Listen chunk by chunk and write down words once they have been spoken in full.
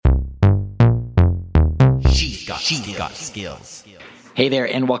got skills. Hey there,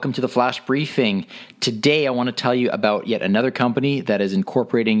 and welcome to the Flash Briefing. Today, I want to tell you about yet another company that is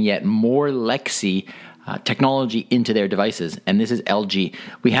incorporating yet more Lexi technology into their devices, and this is LG.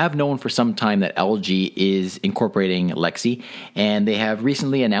 We have known for some time that LG is incorporating Lexi, and they have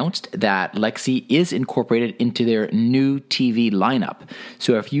recently announced that Lexi is incorporated into their new TV lineup.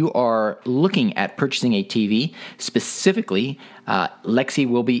 So if you are looking at purchasing a TV, specifically, Lexi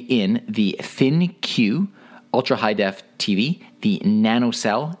will be in the ThinQ Ultra High Def TV, the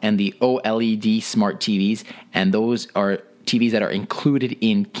NanoCell, and the OLED Smart TVs, and those are TVs that are included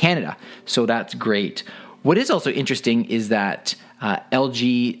in Canada. So that's great. What is also interesting is that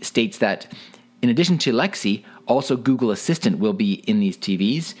LG states that in addition to Lexi, also Google Assistant will be in these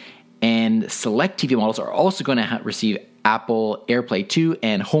TVs, and select TV models are also going to receive Apple AirPlay 2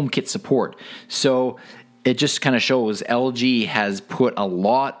 and HomeKit support. So it just kind of shows LG has put a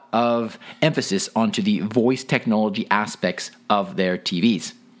lot of emphasis onto the voice technology aspects of their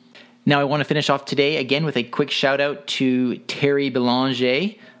TVs. Now, I want to finish off today again with a quick shout out to Terry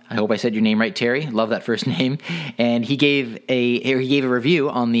Belanger. I hope I said your name right, Terry. Love that first name. And he gave a review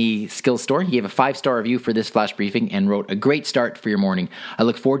on the Skills Store. He gave a 5-star review for this flash briefing and wrote, "A great start for your morning. I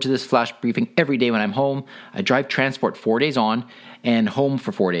look forward to this flash briefing every day when I'm home. I drive transport 4 days on and home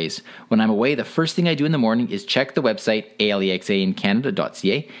for 4 days. When I'm away, the first thing I do in the morning is check the website,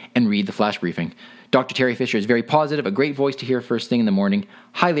 alexaincanada.ca, and read the flash briefing. Dr. Terry Fisher is very positive, a great voice to hear first thing in the morning.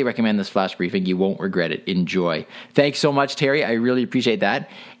 Highly recommend this flash briefing. You won't regret it. Enjoy." Thanks so much, Terry. I really appreciate that.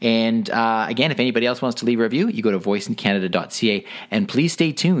 And again, if anybody else wants to leave a review, you go to voiceincanada.ca. And please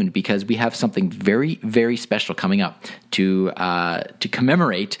stay tuned because we have something very, very special coming up to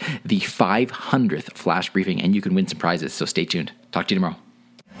commemorate the 500th flash briefing, and you can win some prizes. So stay tuned. Talk to you tomorrow.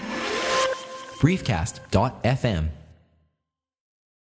 Briefcast.fm